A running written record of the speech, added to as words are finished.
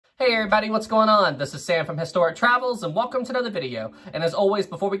Hey everybody, what's going on? This is Sam from Historic Travels and welcome to another video. And as always,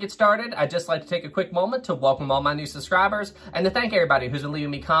 before we get started, I'd just like to take a quick moment to welcome all my new subscribers and to thank everybody who's been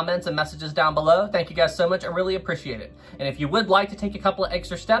leaving me comments and messages down below. Thank you guys so much, I really appreciate it. And if you would like to take a couple of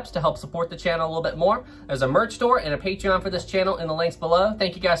extra steps to help support the channel a little bit more, there's a merch store and a Patreon for this channel in the links below.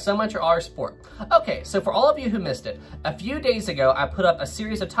 Thank you guys so much for all your support. Okay, so for all of you who missed it, a few days ago I put up a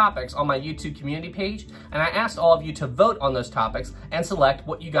series of topics on my YouTube community page and I asked all of you to vote on those topics and select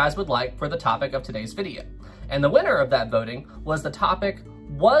what you guys would like for the topic of today's video. And the winner of that voting was the topic,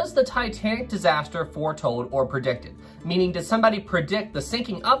 was the Titanic disaster foretold or predicted? Meaning, did somebody predict the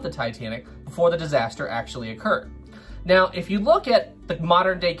sinking of the Titanic before the disaster actually occurred? Now, if you look at the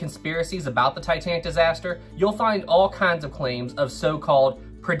modern day conspiracies about the Titanic disaster, you'll find all kinds of claims of so-called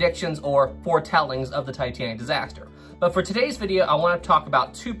predictions or foretellings of the Titanic disaster. But for today's video, I want to talk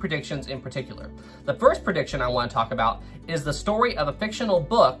about two predictions in particular. The first prediction I want to talk about is the story of a fictional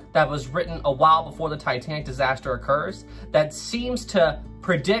book that was written a while before the Titanic disaster occurs that seems to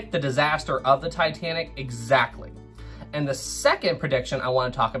predict the disaster of the Titanic exactly. And the second prediction I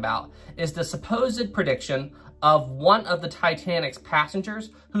want to talk about is the supposed prediction of one of the Titanic's passengers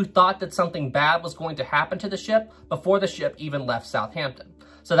who thought that something bad was going to happen to the ship before the ship even left Southampton.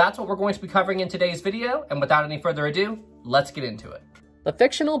 So that's what we're going to be covering in today's video, and without any further ado, let's get into it. The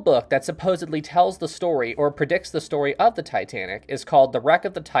fictional book that supposedly tells the story or predicts the story of the Titanic is called The Wreck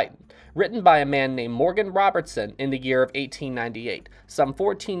of the Titan, written by a man named Morgan Robertson in the year of 1898, some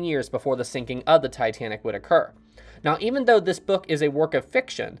 14 years before the sinking of the Titanic would occur. Now, even though this book is a work of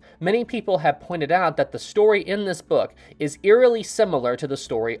fiction, many people have pointed out that the story in this book is eerily similar to the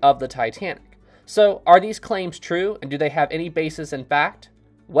story of the Titanic. So, are these claims true, and do they have any basis in fact?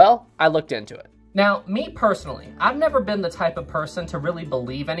 Well, I looked into it. Now, me personally, I've never been the type of person to really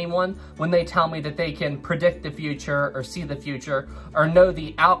believe anyone when they tell me that they can predict the future or see the future or know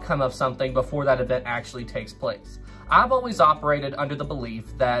the outcome of something before that event actually takes place. I've always operated under the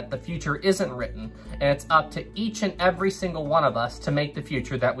belief that the future isn't written and it's up to each and every single one of us to make the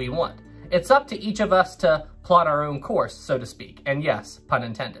future that we want. It's up to each of us to plot our own course, so to speak, and yes, pun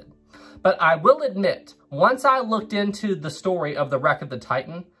intended. But I will admit, once I looked into the story of the wreck of the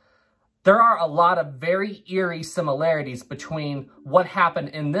Titan, there are a lot of very eerie similarities between what happened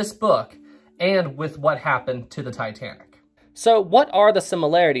in this book and with what happened to the Titanic. So what are the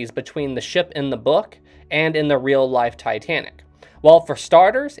similarities between the ship in the book and in the real-life Titanic? Well, for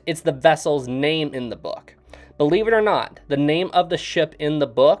starters, it's the vessel's name in the book. Believe it or not, the name of the ship in the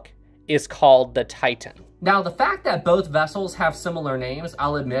book is called the Titan. Now, the fact that both vessels have similar names,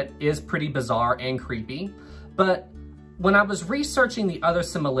 I'll admit, is pretty bizarre and creepy, but when I was researching the other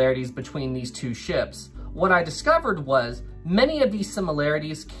similarities between these two ships, what I discovered was many of these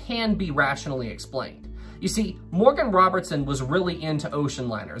similarities can be rationally explained. You see, Morgan Robertson was really into ocean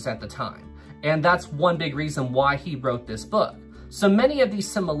liners at the time, and that's one big reason why he wrote this book. So many of these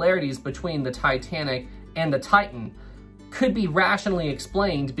similarities between the Titanic and the Titan could be rationally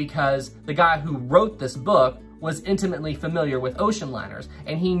explained because the guy who wrote this book was intimately familiar with ocean liners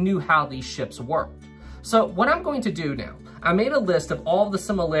and he knew how these ships worked. So what I'm going to do now, I made a list of all the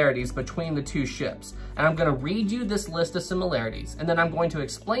similarities between the two ships, and I'm going to read you this list of similarities, and then I'm going to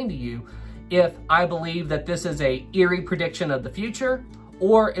explain to you if I believe that this is an eerie prediction of the future,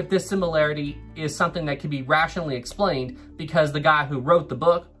 or if this similarity is something that can be rationally explained because the guy who wrote the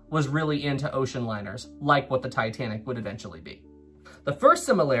book was really into ocean liners, like what the Titanic would eventually be. The first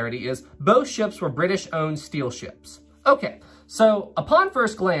similarity is both ships were British-owned steel ships. Okay, so upon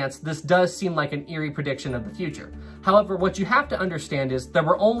first glance, this does seem like an eerie prediction of the future. However, what you have to understand is there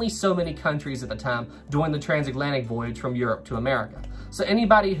were only so many countries at the time during the transatlantic voyage from Europe to America. So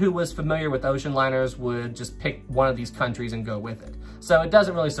anybody who was familiar with ocean liners would just pick one of these countries and go with it. So it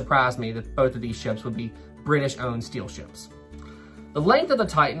doesn't really surprise me that both of these ships would be British-owned steel ships. The length of the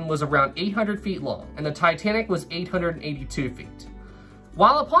Titan was around 800 feet long, and the Titanic was 882 feet.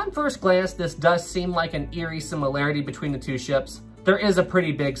 While upon first glance this does seem like an eerie similarity between the two ships, there is a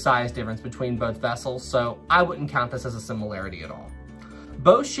pretty big size difference between both vessels, so I wouldn't count this as a similarity at all.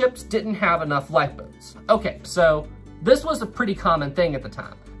 Both ships didn't have enough lifeboats. Okay, so this was a pretty common thing at the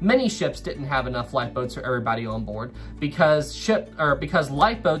time. Many ships didn't have enough lifeboats for everybody on board because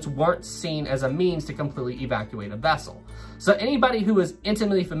lifeboats weren't seen as a means to completely evacuate a vessel. So anybody who was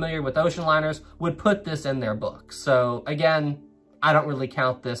intimately familiar with ocean liners would put this in their book. So again, I don't really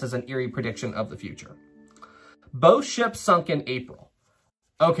count this as an eerie prediction of the future. Both ships sunk in April.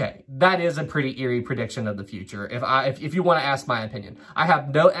 Okay, that is a pretty eerie prediction of the future, if you want to ask my opinion. I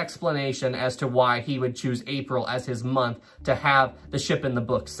have no explanation as to why he would choose April as his month to have the ship in the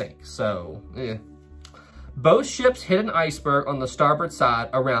book sink, so Both ships hit an iceberg on the starboard side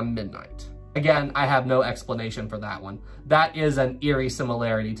around midnight. Again, I have no explanation for that one. That is an eerie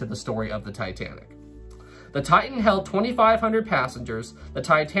similarity to the story of the Titanic. The Titan held 2,500 passengers. The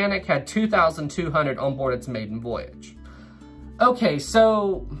Titanic had 2,200 on board its maiden voyage. Okay,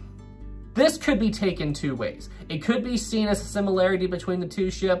 so this could be taken two ways. It could be seen as a similarity between the two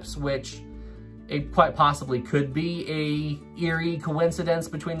ships, which it quite possibly could be a eerie coincidence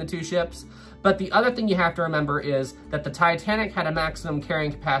between the two ships. But the other thing you have to remember is that the Titanic had a maximum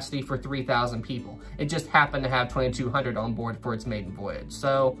carrying capacity for 3,000 people. It just happened to have 2,200 on board for its maiden voyage.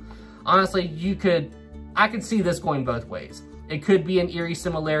 So honestly, I could see this going both ways. It could be an eerie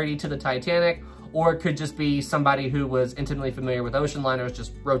similarity to the Titanic, or it could just be somebody who was intimately familiar with ocean liners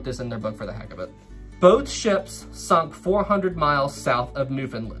just wrote this in their book for the heck of it. Both ships sunk 400 miles south of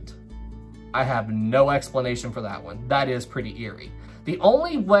Newfoundland. I have no explanation for that one. That is pretty eerie. The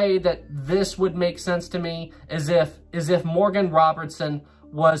only way that this would make sense to me is if Morgan Robertson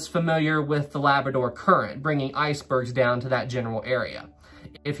was familiar with the Labrador Current, bringing icebergs down to that general area.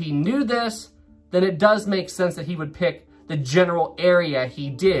 If he knew this, then it does make sense that he would pick the general area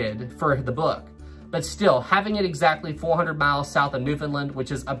he did for the book. But still, having it exactly 400 miles south of Newfoundland,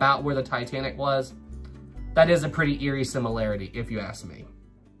 which is about where the Titanic was, that is a pretty eerie similarity, if you ask me.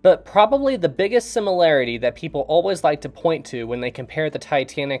 But probably the biggest similarity that people always like to point to when they compare the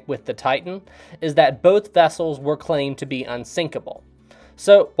Titanic with the Titan is that both vessels were claimed to be unsinkable.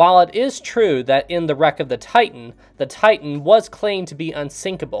 So while it is true that in the wreck of the Titan was claimed to be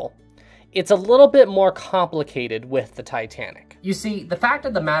unsinkable, it's a little bit more complicated with the Titanic. You see, the fact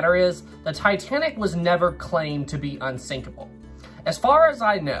of the matter is, the Titanic was never claimed to be unsinkable. As far as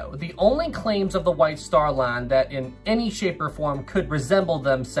I know, the only claims of the White Star Line that in any shape or form could resemble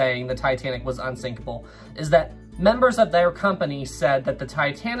them saying the Titanic was unsinkable is that members of their company said that the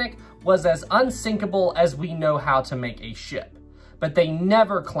Titanic was as unsinkable as we know how to make a ship. But they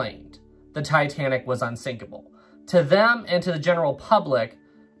never claimed the Titanic was unsinkable. To them and to the general public,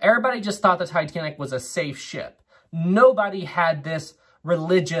 everybody just thought the Titanic was a safe ship. Nobody had this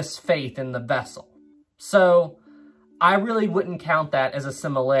religious faith in the vessel. So I really wouldn't count that as a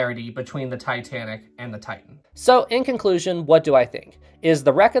similarity between the Titanic and the Titan. So in conclusion, what do I think? Is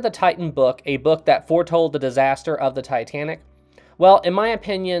the Wreck of the Titan book a book that foretold the disaster of the Titanic? Well, in my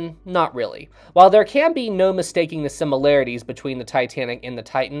opinion, not really. While there can be no mistaking the similarities between the Titanic and the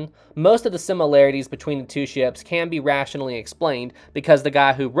Titan, most of the similarities between the two ships can be rationally explained because the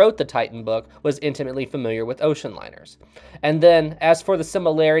guy who wrote the Titan book was intimately familiar with ocean liners. And then, as for the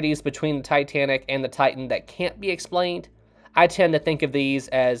similarities between the Titanic and the Titan that can't be explained, I tend to think of these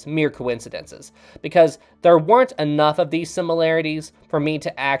as mere coincidences, because there weren't enough of these similarities for me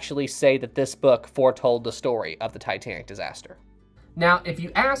to actually say that this book foretold the story of the Titanic disaster. Now, if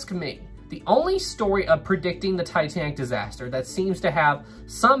you ask me, the only story of predicting the Titanic disaster that seems to have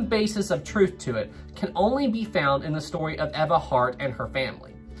some basis of truth to it can only be found in the story of Eva Hart and her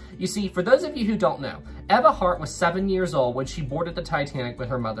family. You see, for those of you who don't know, Eva Hart was 7 years old when she boarded the Titanic with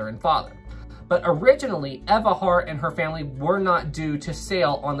her mother and father. But originally, Eva Hart and her family were not due to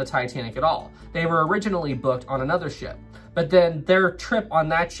sail on the Titanic at all. They were originally booked on another ship. But then their trip on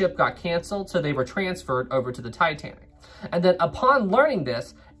that ship got canceled, so they were transferred over to the Titanic. And then upon learning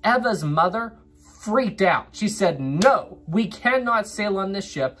this, Eva's mother freaked out. She said, "No, we cannot sail on this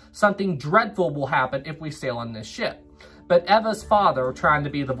ship. Something dreadful will happen if we sail on this ship." But Eva's father, trying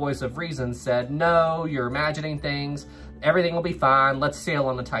to be the voice of reason, said, "No, you're imagining things. Everything will be fine. Let's sail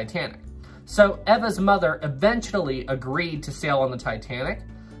on the Titanic." So Eva's mother eventually agreed to sail on the Titanic,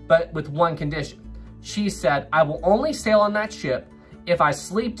 but with one condition. She said, "I will only sail on that ship if I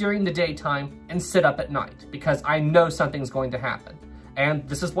sleep during the daytime and sit up at night, because I know something's going to happen." And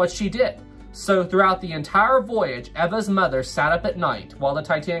this is what she did. So throughout the entire voyage, Eva's mother sat up at night while the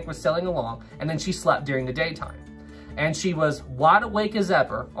Titanic was sailing along, and then she slept during the daytime. And she was wide awake as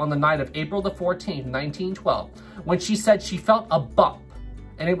ever on the night of April the 14th, 1912, when she said she felt a bump,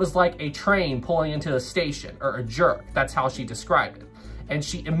 and it was like a train pulling into a station, or a jerk. That's how she described it. And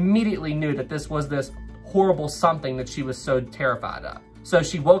she immediately knew that this was this horrible something that she was so terrified of. So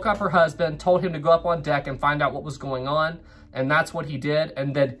she woke up her husband, told him to go up on deck and find out what was going on, and that's what he did.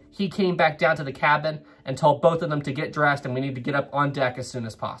 And then he came back down to the cabin and told both of them to get dressed, and we need to get up on deck as soon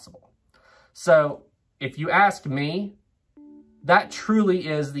as possible. So if you ask me, that truly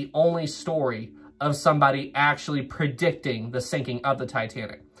is the only story of somebody actually predicting the sinking of the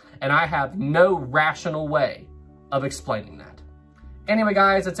Titanic. And I have no rational way of explaining that. Anyway,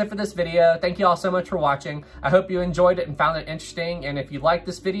 guys, that's it for this video. Thank you all so much for watching. I hope you enjoyed it and found it interesting. And if you like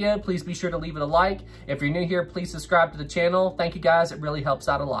this video, please be sure to leave it a like. If you're new here, please subscribe to the channel. Thank you, guys. It really helps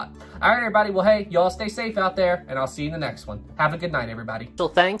out a lot. All right, everybody. Well, hey, you all stay safe out there, and I'll see you in the next one. Have a good night, everybody. Special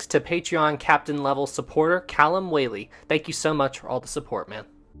thanks to Patreon Captain Level supporter Callum Whaley. Thank you so much for all the support, man.